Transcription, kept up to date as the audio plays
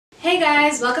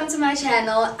guys, welcome to my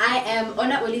channel. I am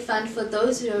naleoliphant for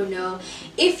those who don't know.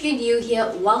 If you're new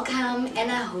here, welcome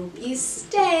and I hope you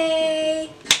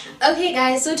stay. Okay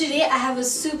guys, so today I have a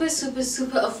super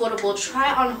affordable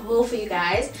try on haul for you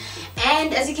guys,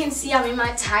 and as you can see I'm in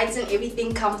my tights and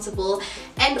everything comfortable,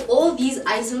 and all these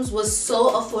items were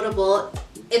so affordable,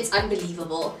 it's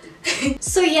unbelievable.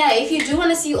 So yeah, if you do want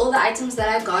to see all the items that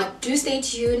I got, do stay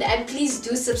tuned and please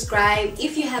do subscribe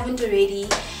if you haven't already.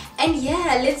 And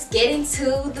yeah, let's get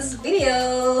into this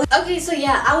video. Okay, so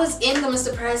yeah, I was in the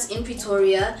Mr. Price in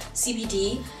Pretoria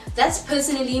CBD. That's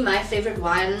personally my favorite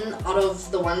one out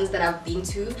of the ones that I've been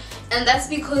to, and that's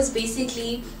because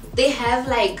basically they have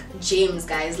like gems,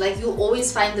 guys. Like you'll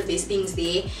always find the best things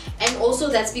there, and also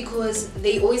that's because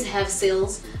they always have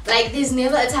sales. Like there's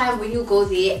never a time when you go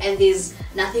there and there's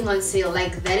nothing on sale.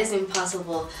 Like that is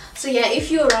impossible. So yeah, if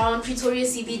you're around Pretoria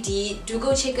CBD, do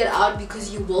go check it out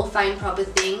because you will find proper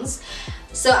things.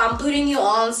 So I'm putting you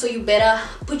on, so you better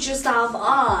put yourself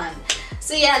on.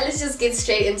 So yeah, let's just get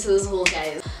straight into this haul,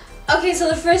 guys. Okay, so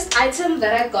the first item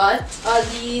that I got are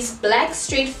these black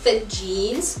straight fit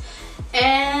jeans,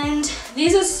 and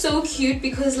these are so cute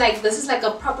because like this is like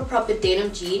a proper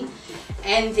denim jean,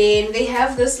 and then they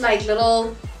have this like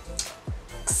little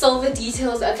silver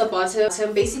details at the bottom.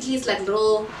 So basically it's like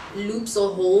little loops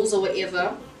or holes or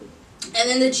whatever, and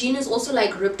then the jean is also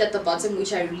like ripped at the bottom,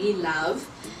 which I really love.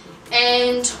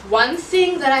 And one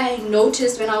thing that I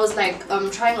noticed when I was like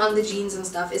trying on the jeans and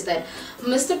stuff is that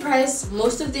Mr. Price,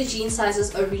 most of their jean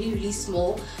sizes are really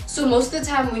small. So most of the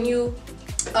time when you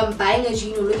buying a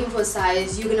jean or looking for a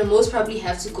size, you're gonna most probably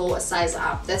have to go a size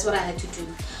up. That's what I had to do.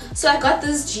 So I got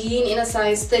this jean in a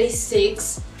size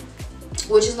 36,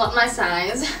 which is not my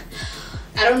size.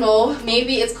 I don't know,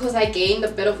 maybe it's because I gained a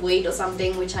bit of weight or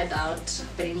something, which I doubt.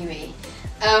 But anyway,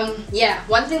 yeah,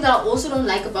 one thing that I also don't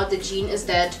like about the jean is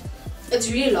that it's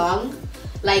really long.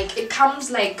 Like it comes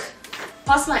like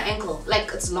past my ankle, like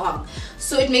it's long,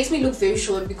 so it makes me look very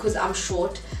short because I'm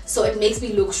short, so it makes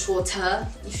me look shorter,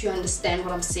 if you understand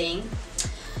what I'm saying.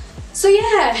 So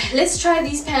yeah, let's try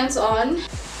these pants on.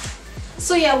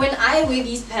 So yeah, when I wear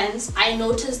these pants, I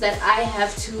notice that I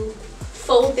have to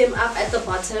fold them up at the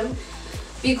bottom,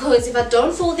 because if I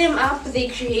don't fold them up, they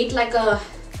create like a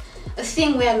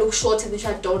thing where I look shorter, which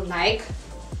I don't like.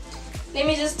 Let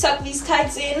me just tuck these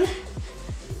tights in.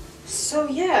 So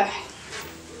yeah.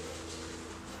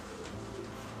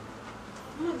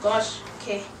 Oh my gosh,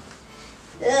 okay.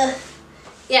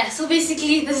 Yeah, so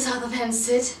basically this is how the pants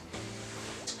sit.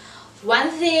 One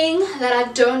thing that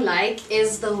I don't like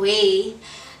is the way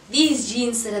these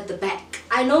jeans sit at the back.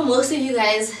 I know most of you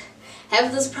guys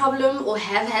have this problem or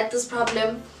have had this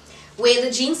problem where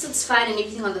the jean sits fine and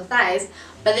everything on the thighs,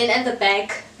 but then at the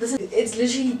back it's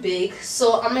literally big.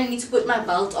 So I'm gonna need to put my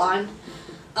belt on.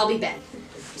 I'll be back.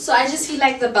 So I just feel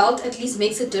like the belt at least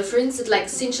makes a difference. It like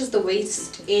cinches the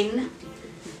waist in,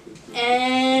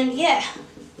 and yeah.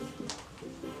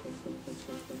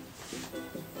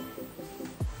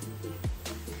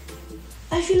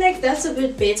 I feel like that's a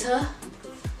bit better.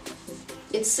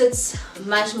 It sits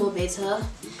much more better.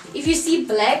 If you see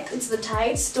black, it's the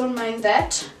tights, don't mind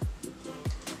that.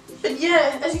 But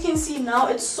yeah, as you can see now,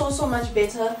 it's so much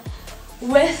better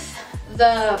with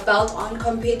the belt on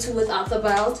compared to without the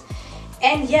belt.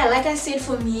 And yeah, like I said,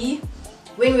 for me,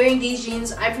 when wearing these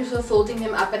jeans, I prefer folding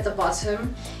them up at the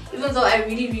bottom, even though I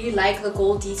really like the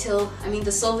gold detail, I mean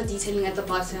the silver detailing at the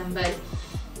bottom, but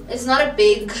it's not a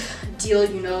big deal,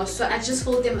 you know. So I just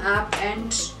fold them up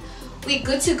and we're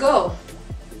good to go.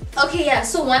 Okay, yeah,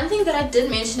 so one thing that I did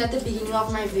mention at the beginning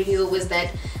of my video was that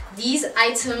these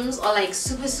items are like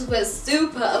super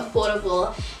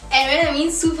affordable. And when I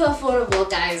mean super affordable,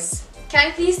 guys, can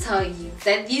I please tell you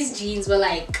that these jeans were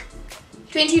like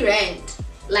 20 rand,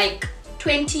 like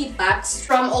 20 bucks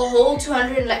from a whole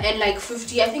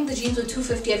 250. I think the jeans were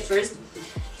 250 at first,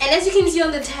 and as you can see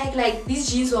on the tag, like these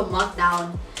jeans were marked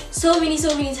down so many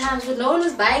times, but no one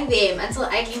was buying them until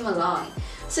I came along.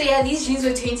 So yeah, these jeans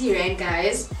were 20 rand,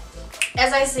 guys.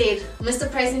 As I said,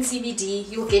 Mr. Price in CBD,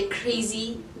 you'll get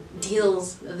crazy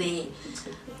deals there.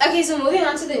 Okay, so moving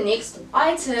on to the next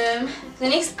item. The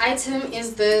next item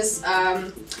is this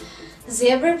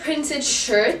zebra printed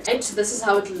shirt. This is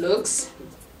how it looks.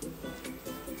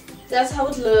 That's how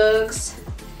it looks.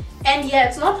 And yeah,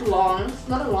 it's not long,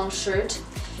 not a long shirt.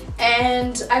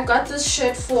 And I got this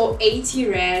shirt for 80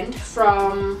 rand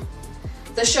from,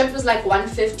 the shirt was like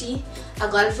 150. I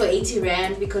got it for 80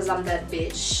 rand because I'm that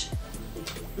bitch.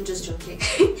 I'm just joking.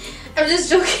 I'm just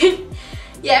joking.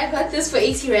 Yeah, I got this for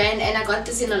 80 rand, and I got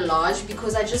this in a large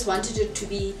because I just wanted it to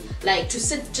be like, to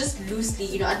sit just loosely,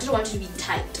 you know. I didn't want it to be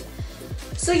tight.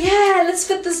 So yeah, let's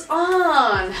fit this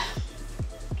on.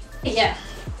 Yeah,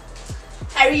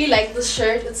 I really like this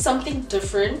shirt. It's something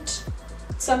different,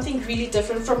 something really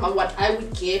different from what I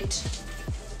would get.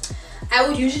 I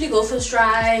would usually go for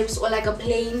stripes or like a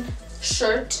plain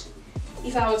shirt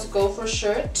if I were to go for a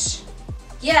shirt.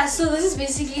 Yeah, so this is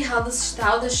basically how the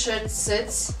shirt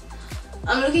sits.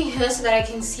 I'm looking here so that I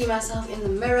can see myself in the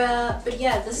mirror, but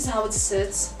yeah, this is how it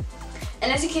sits.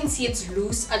 And as you can see, it's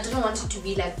loose. I didn't want it to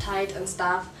be like tight and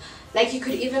stuff. Like, you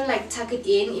could even like tuck it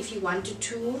in if you wanted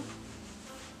to.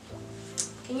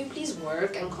 Can you please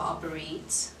work and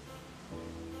cooperate?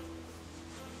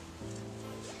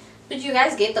 But you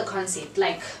guys get the concept.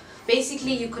 Like,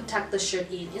 basically you could tuck the shirt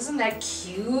in. Isn't that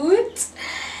cute?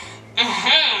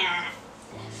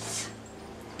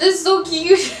 This is so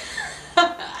cute.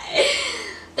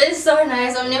 This is so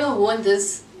nice. I've never worn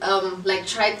this, like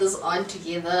tried this on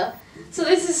together. So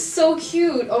this is so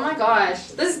cute. Oh my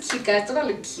gosh. This is cute, guys. Don't I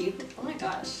look cute? Oh my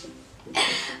gosh.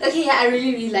 Okay, yeah, I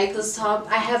really like this top.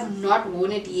 I have not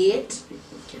worn it yet,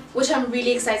 which I'm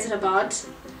really excited about.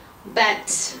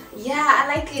 But yeah, I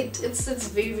like it. It's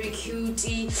very cute.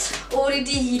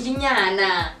 Already healing.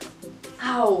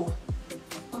 Ow.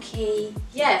 Okay,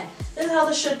 yeah, this is how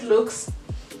the shirt looks.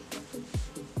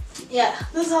 Yeah,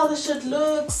 this is how the shirt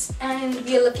looks, and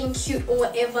we're looking cute or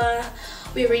whatever.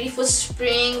 We're ready for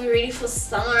spring, we're ready for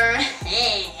summer.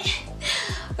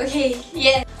 Okay,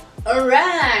 yeah.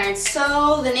 Alright,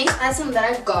 so the next item that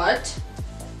I got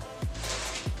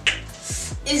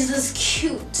is this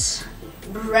cute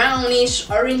brownish,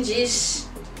 orangish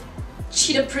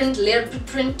cheetah print, leopard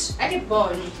print. I get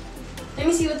born. Let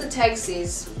me see what the tag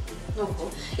says. No,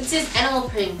 it says animal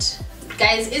print.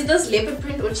 Guys, is this leopard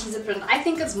print or cheetah print? I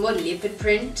think it's more leopard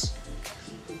print.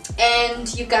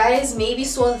 And you guys maybe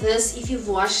saw this if you've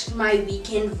watched my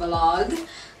weekend vlog.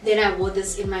 Then I wore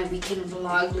this in my weekend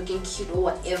vlog, looking cute or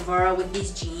whatever with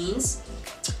these jeans.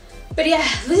 But yeah,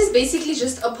 this is basically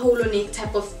just a polo neck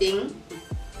type of thing.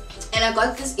 And I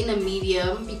got this in a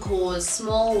medium because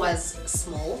small was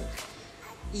small.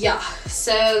 Yeah,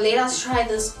 so let us try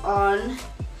this on.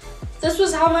 This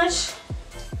was how much?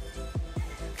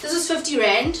 This was 50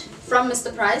 Rand from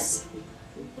Mr. Price.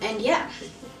 And yeah,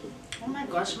 oh my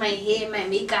gosh, my hair, my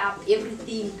makeup,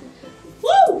 everything.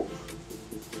 Woo!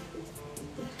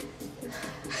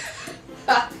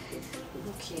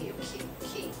 Okay.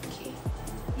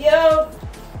 Yo!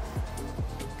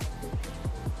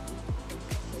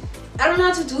 I don't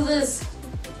know how to do this.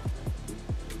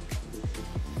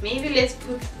 Maybe let's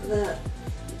put the...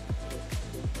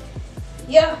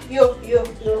 Yeah, yo.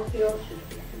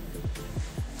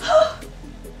 Oh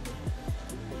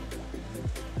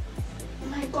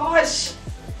my gosh.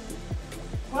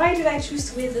 Why did I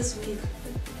choose to wear this wig?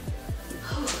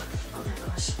 Oh my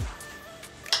gosh.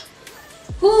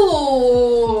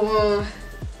 Ooh.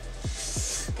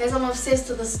 Guys, I'm obsessed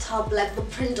with this top, like the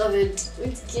print of it.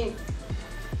 It's cute.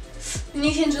 And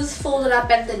you can just fold it up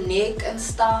at the neck and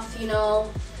stuff, you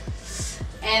know.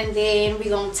 And then we're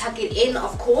gonna tuck it in,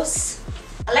 of course.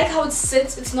 I like how it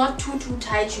sits. It's not too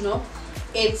tight, you know.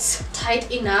 It's tight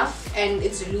enough and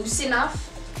it's loose enough.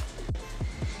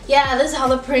 Yeah, this is how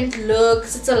the print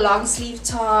looks. It's a long sleeve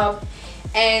top,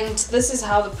 and this is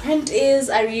how the print is.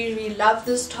 I really love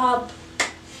this top.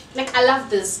 Like, I love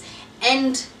this.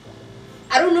 And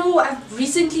I don't know, I've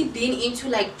recently been into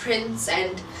like prints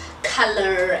and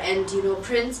color and, you know,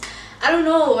 prints. I don't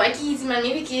know,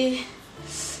 maybe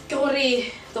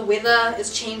the weather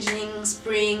is changing,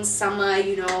 spring, summer,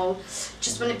 you know,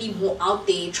 just want to be more out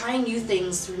there, trying new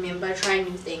things. Remember, trying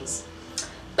new things.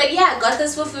 But yeah, I got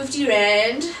this for 50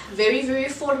 Rand. Very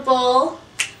affordable,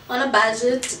 on a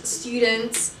budget.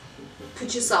 Students,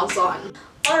 put yourselves on.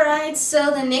 Alright,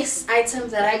 so the next item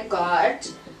that I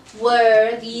got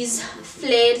were these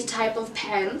flared type of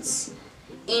pants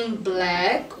in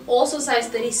black, also size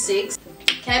 36.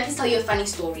 Can I please tell you a funny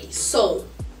story? So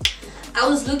I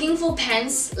was looking for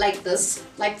pants like this,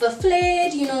 like the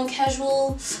flared, you know,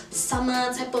 casual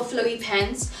summer type of flowy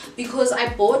pants, because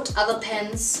I bought other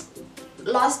pants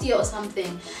last year or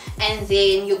something, and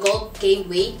then your girl gained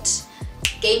weight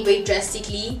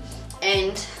drastically,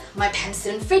 and my pants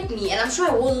didn't fit me, and I'm sure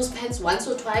I wore those pants once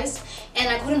or twice and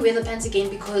I couldn't wear the pants again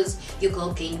because your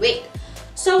girl gained weight.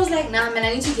 So I was like, nah man,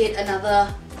 I need to get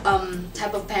another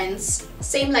type of pants,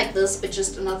 same like this but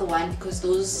just another one, because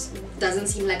those doesn't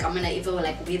seem like I'm gonna ever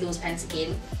like wear those pants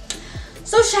again.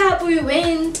 So sharp we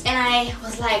went, and I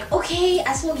was like, okay,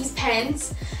 I saw these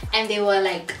pants and they were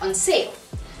like on sale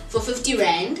for 50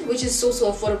 Rand, which is so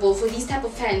affordable for these type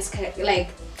of pants. Like,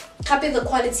 copy the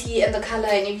quality and the color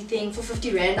and everything for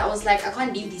 50 Rand. I was like, I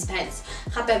can't leave these pants.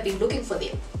 I've been looking for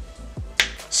them.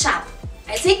 Sharp.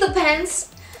 I take the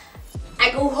pants,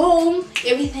 I go home,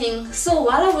 everything. So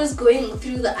while I was going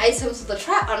through the items of the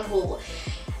try-on haul,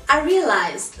 I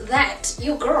realized that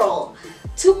your girl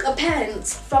took a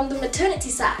pants from the maternity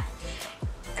side.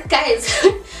 Guys,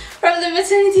 from the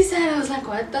maternity side, I was like,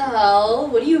 what the hell?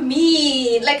 What do you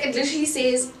mean? Like, it literally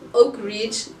says Oak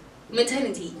Ridge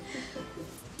Maternity.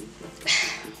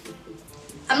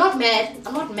 I'm not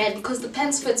mad because the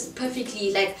pants fits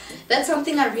perfectly. Like, that's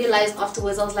something I realized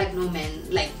afterwards. I was like, no man,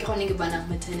 like,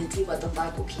 maternity, what the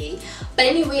fuck, okay. But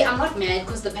anyway, I'm not mad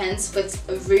because the pants fits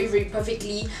very, very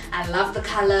perfectly. I love the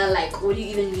color. Like, what do you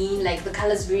even mean? Like, the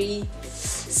color's very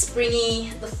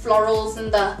springy, the florals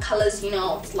and the colors, you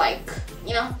know, it's like,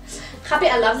 you know, happy.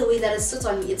 I love the way that it sits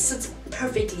on me. It sits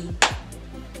perfectly.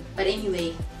 But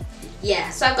anyway, yeah,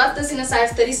 so I got this in a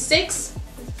size 36.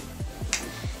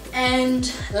 And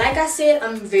like I said,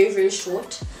 I'm very, very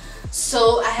short,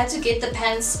 so I had to get the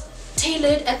pants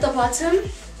tailored at the bottom.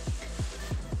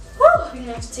 Woo, we're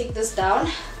gonna have to take this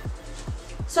down.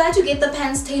 So I had to get the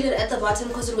pants tailored at the bottom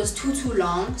because it was too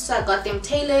long. So I got them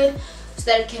tailored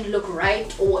so that it can look right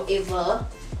or whatever.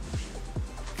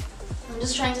 I'm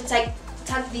just trying to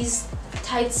tuck these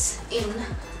tights in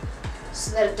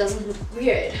so that it doesn't look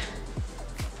weird.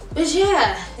 But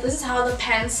yeah, this is how the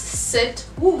pants sit.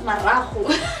 Ooh,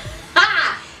 marajo.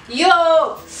 Ha!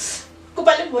 Yo!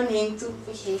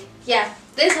 Okay, yeah,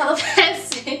 this is how the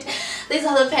pants sit. This is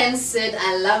how the pants sit.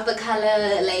 I love the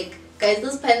color. Like, guys,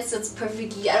 this pants sits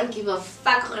perfectly. I don't give a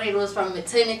fuck whether it was from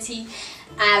maternity.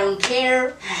 I don't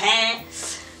care.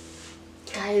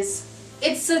 Guys,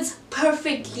 it sits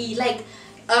perfectly. Like,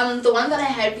 the one that I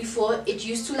had before, it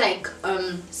used to like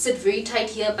sit very tight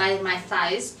here by my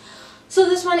thighs. So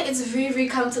this one, it's very, very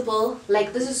comfortable.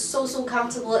 Like, this is so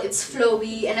comfortable. It's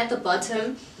flowy, and at the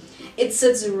bottom it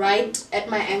sits right at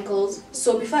my ankles.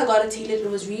 So before I got it tailored, it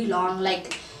was really long,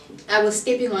 like I was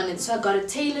stepping on it, so I got it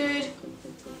tailored.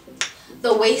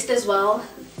 The waist as well,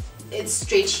 it's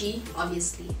stretchy,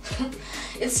 obviously.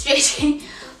 It's stretchy.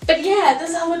 But yeah, this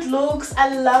is how it looks.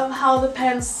 I love how the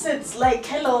pants sits. Like,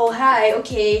 hello, hi,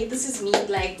 okay, this is me.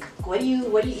 Like, what do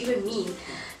you even mean?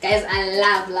 Guys, I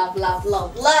love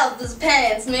this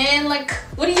pants, man. Like,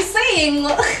 what are you saying?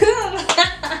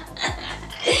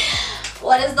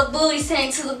 What is the booty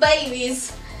saying to the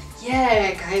babies?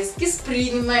 Yeah, guys, kiss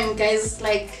pretty man, guys.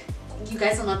 Like, you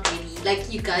guys are not ready.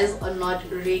 Like, you guys are not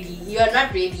ready. You are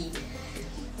not ready.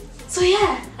 So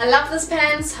yeah, I love this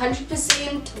pants.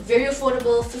 100%, very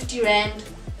affordable, 50 rand.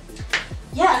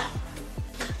 Yeah.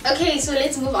 Okay, so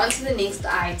let's move on to the next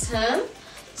item.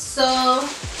 So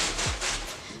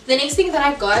the next thing that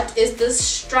I got is this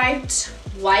striped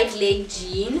white leg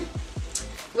jean,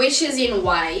 which is in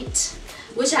white,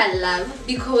 which I love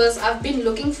because I've been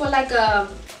looking for like a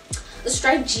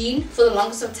striped jean for the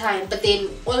longest of time. But then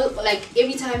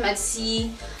every time I'd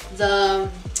see the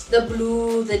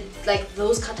blue, like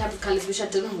those type of colors, which I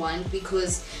didn't want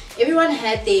because everyone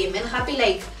had them, and happy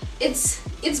like it's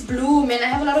blue, man. I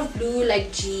have a lot of blue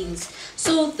like jeans,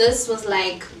 so this was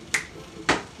like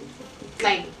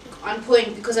on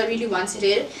point because I really wanted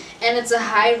it, and it's a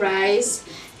high rise,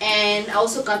 and I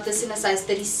also got this in a size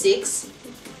 36.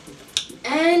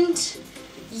 And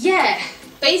yeah,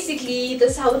 basically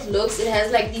this is how it looks. It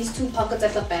has like these two pockets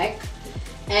at the back,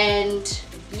 and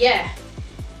yeah,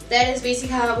 that is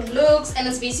basically how it looks. And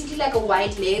it's basically like a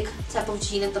wide leg type of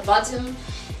jean at the bottom.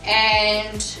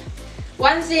 And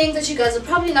one thing that you guys are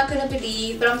probably not gonna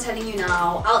believe, but I'm telling you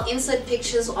now, I'll insert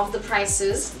pictures of the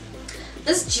prices.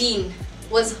 This jean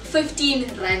was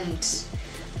 15 rand.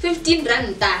 15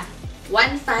 rand,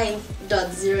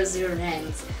 15.00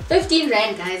 rand. 15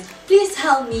 rand, guys. Please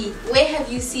tell me, where have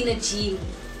you seen a jean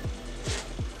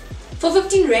for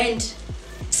 15 rand?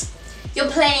 You're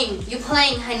playing,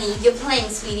 honey, you're playing,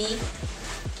 sweetie.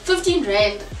 15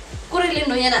 rand.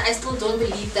 I still don't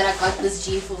believe that I got this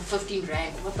jean for 15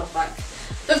 rand. What the fuck?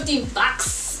 15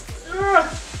 bucks.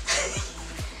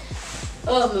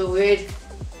 Oh my word.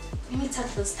 Let me tuck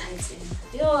those tights in.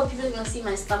 Yo, people are gonna see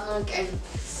my stomach and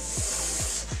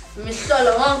my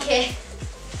stomach, okay?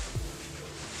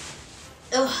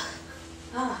 Oh,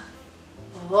 oh,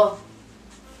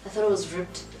 I thought it was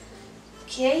ripped.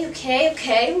 Okay,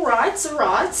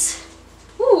 right.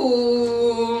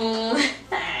 Ooh.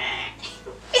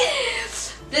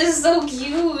 This is so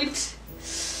cute.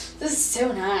 This is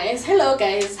so nice. Hello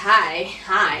guys, hi.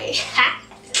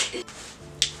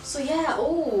 So yeah,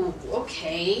 oh,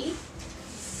 okay.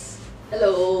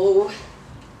 Hello.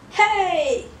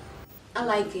 Hey! I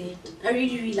like it. I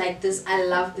really like this. I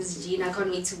love this jean. I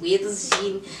can't wait to wear this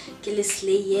jean.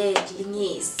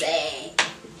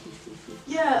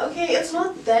 Yeah, okay, it's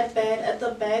not that bad at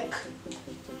the back.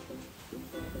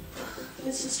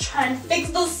 Let's just try and fix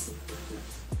this.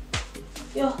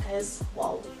 Yo guys,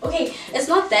 wow. Okay, it's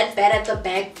not that bad at the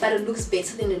back, but it looks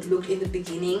better than it looked in the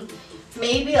beginning.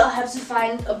 Maybe I'll have to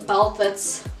find a belt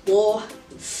that's more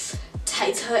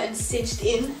tighter and cinched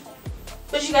in.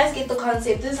 But you guys get the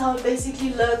concept. This is how it basically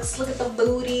looks. Look at the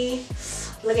booty.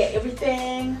 Look at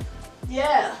everything.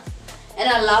 Yeah. And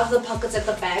I love the pockets at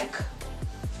the back.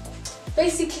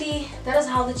 Basically, that is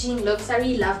how the jean looks. I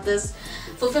really love this.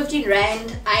 For 15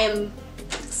 Rand, I am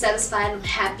satisfied. I'm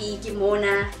happy.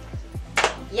 Kimono.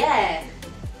 Yeah.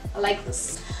 I like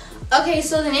this. Okay,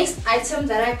 so the next item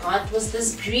that I got was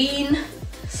this green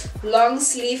long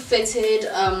sleeve fitted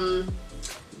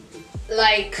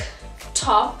like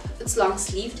top. It's long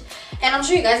sleeved, and I'm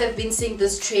sure you guys have been seeing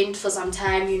this trend for some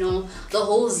time, you know, the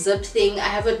whole zip thing. I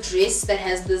have a dress that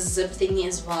has this zip thingy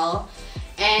as well,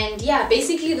 and yeah,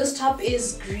 basically this top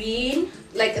is green,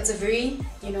 like it's a very,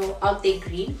 you know, out there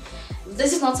green.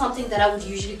 This is not something that I would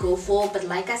usually go for, but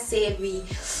like I said, we're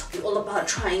all about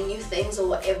trying new things or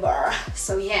whatever.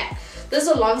 So yeah, this is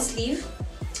a long sleeve.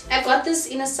 I got this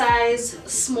in a size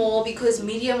small because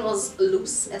medium was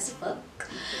loose as fuck,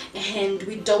 and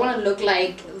we don't want to look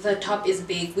like the top is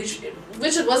big, which it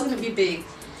was going to be big.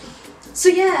 So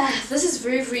yeah, this is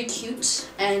very, very cute,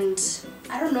 and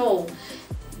I don't know,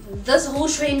 this whole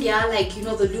trend, yeah, like, you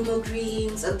know, the Lumo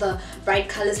greens and the bright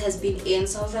colors has been in,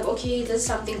 so I was like, okay, there's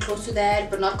something close to that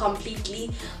but not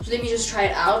completely, so let me just try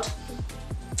it out.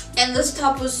 And this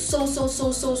top was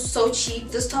so cheap.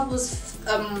 This top was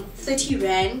 30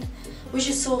 Rand, which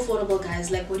is so affordable, guys.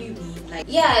 Like, what do you mean? Like,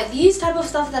 yeah, these type of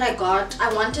stuff that I got,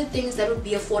 I wanted things that would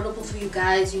be affordable for you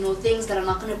guys, you know, things that are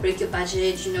not going to break your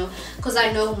budget, you know, because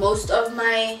I know most of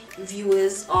my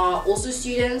viewers are also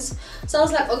students. So I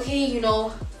was like, okay, you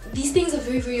know, these things are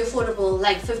very, very affordable,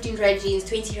 like 15 Rand jeans,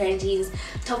 20 Rand jeans,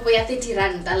 top way 30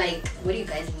 Rand. I like, what do you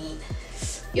guys need?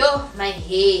 Yo, my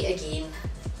hair again.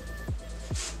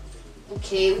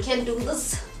 Okay, we can do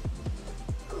this.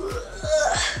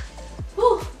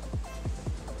 Whew.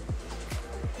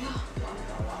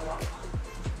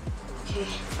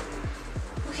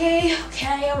 Okay,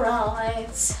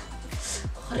 alright.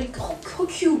 How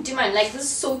cute, do you mind? Like, this is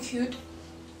so cute.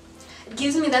 It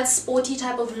gives me that sporty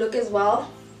type of look as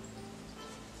well.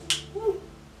 Woo.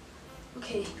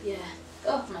 Okay, yeah.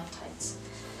 Oh, my tights.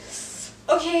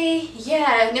 Okay,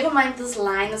 yeah, never mind this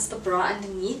line, it's the bra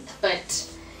underneath, but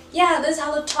yeah, this is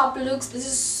how the top looks. This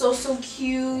is so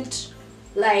cute.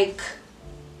 Like,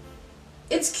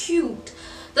 it's cute.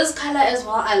 This color as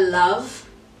well, I love.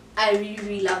 I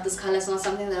really love this color. It's not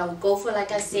something that I would go for,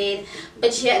 like I said,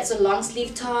 but yeah, it's a long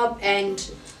sleeve top, and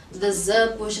the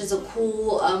zip, which is a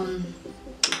cool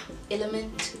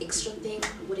element, extra thing,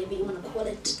 whatever you want to call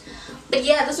it. But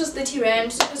yeah, this was 30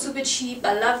 Rand, super cheap.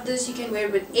 I love this. You can wear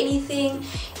it with anything.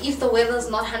 If the weather's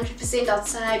not 100%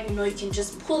 outside, you know, you can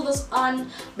just pull this on,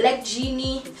 black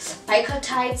jeanie, biker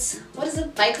tights, what is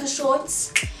it, biker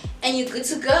shorts, and you're good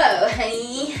to go,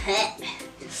 honey.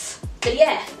 But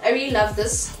yeah, I really love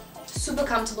this. Super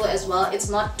comfortable as well. It's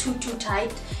not too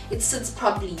tight. It sits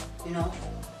properly, you know.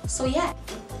 So yeah.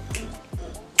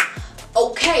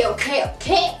 Okay.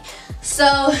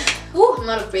 So, ooh, I'm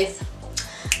out of breath.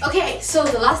 Okay, so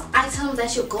the last item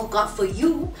that your girl got for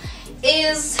you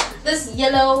is this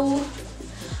yellow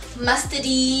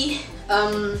mustardy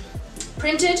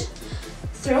printed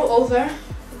throw over.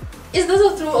 Is this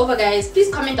a throw over, guys? Please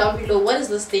comment down below. What is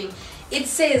this thing? It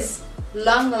says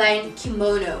long line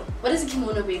kimono. What is a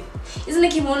kimono, babe? Isn't a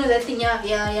kimono that thing? Yeah.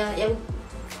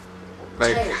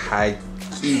 Like high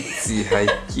kids.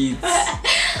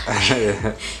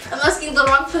 I'm asking the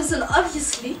wrong person,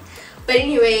 obviously. But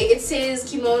anyway, it says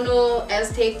kimono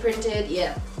Aztec printed.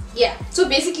 Yeah. So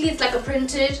basically, it's like a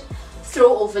printed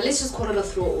throw over. Let's just call it a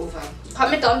throw over.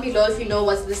 Comment down below if you know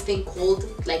what's this thing called,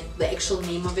 like the actual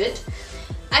name of it.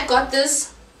 I got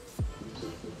this.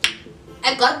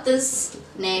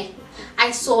 Nah,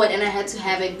 I saw it and I had to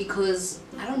have it because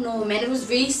I don't know, man, it was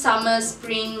very summer,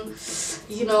 spring,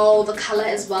 you know, the color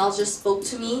as well just spoke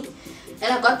to me.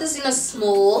 And I got this in a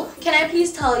small. Can I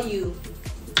please tell you,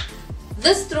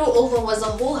 this throw over was a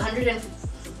whole I'm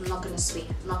not gonna swear.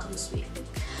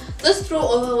 This throw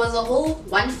over was a whole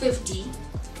 150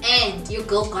 and your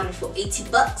girl got it for 80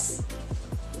 bucks.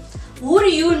 Who do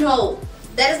you know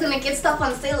that is gonna get stuff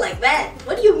on sale like that?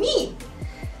 What do you mean?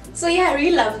 So yeah, I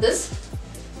really love this.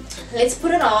 Let's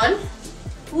put it on.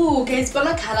 Ooh, guys,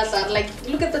 but colors are like,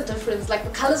 look at the difference. Like, the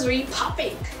colors really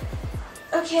popping.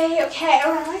 Okay,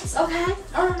 alright.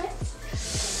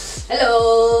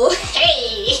 Hello.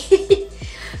 Hey.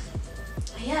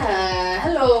 Yeah,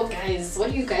 hello guys.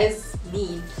 What do you guys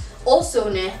need? Also,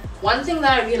 one thing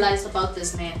that I realized about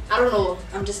this, I don't know,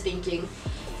 I'm just thinking,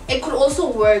 it could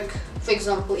also work for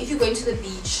example, if you're going to the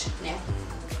beach now,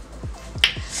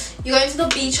 you're going to the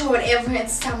beach or whatever,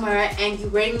 it's summer, and you're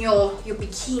wearing your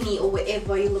bikini or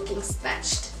whatever, you're looking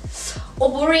snatched.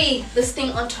 Obori, this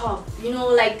thing on top,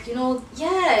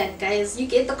 yeah, guys, you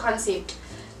get the concept.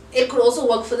 It could also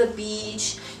work for the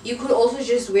beach. You could also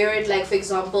just wear it, like for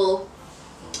example,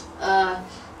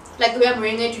 like the way I'm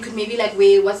wearing it, you could maybe like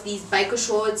wear these biker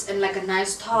shorts and like a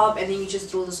nice top, and then you just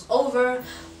throw this over,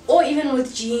 or even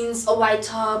with jeans, a white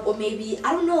top, or maybe,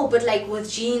 I don't know, but like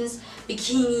with jeans,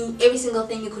 bikini, every single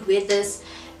thing, you could wear this.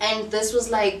 And this was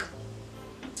like,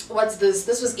 what's this?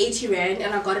 This was 80 rand,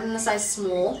 and I got it in a size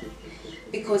small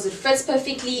because it fits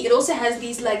perfectly. It also has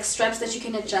these like straps that you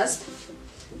can adjust.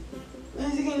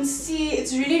 As you can see,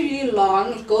 it's really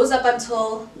long. It goes up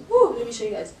until, let me show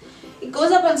you guys. It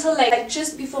goes up until like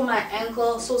just before my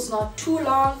ankle, so it's not too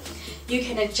long. You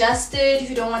can adjust it if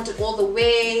you don't want it all the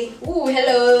way. Ooh,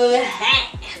 hello.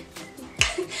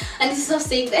 I need to stop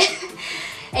saying that.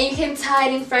 And you can tie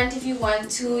it in front if you want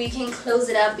to. You can close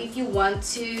it up if you want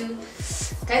to.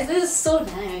 Guys, this is so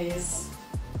nice.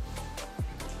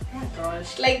 Oh my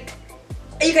gosh. Like,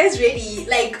 are you guys ready?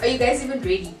 Like, are you guys even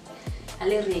ready? I'm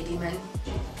ready, man.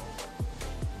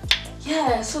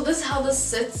 Yeah, so this is how this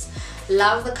sits.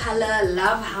 Love the color,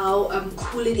 love how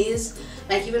cool it is.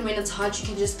 Like, even when it's hot, you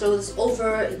can just throw this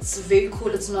over. It's very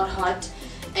cool, it's not hot.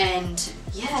 And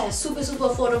yeah, super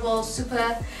affordable,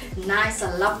 super nice.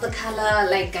 I love the color.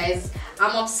 Like, guys,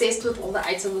 I'm obsessed with all the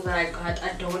items that I got,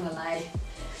 I don't wanna lie.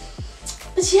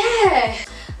 But yeah,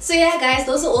 so yeah guys,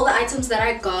 those are all the items that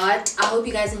I got. I hope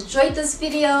you guys enjoyed this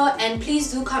video, and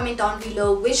please do comment down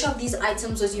below which of these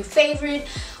items was your favorite,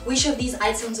 which of these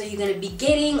items are you going to be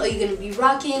getting or you're going to be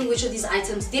rocking, which of these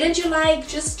items didn't you like.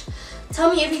 Just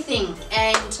tell me everything,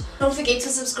 and don't forget to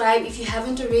subscribe if you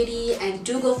haven't already, and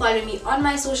do go follow me on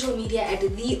my social media at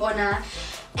 @theona.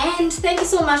 And thank you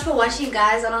so much for watching,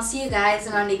 guys, and I'll see you guys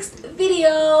in our next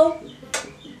video.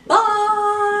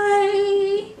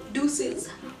 Bye. Deuces.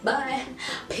 Bye.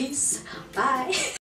 Peace. Bye.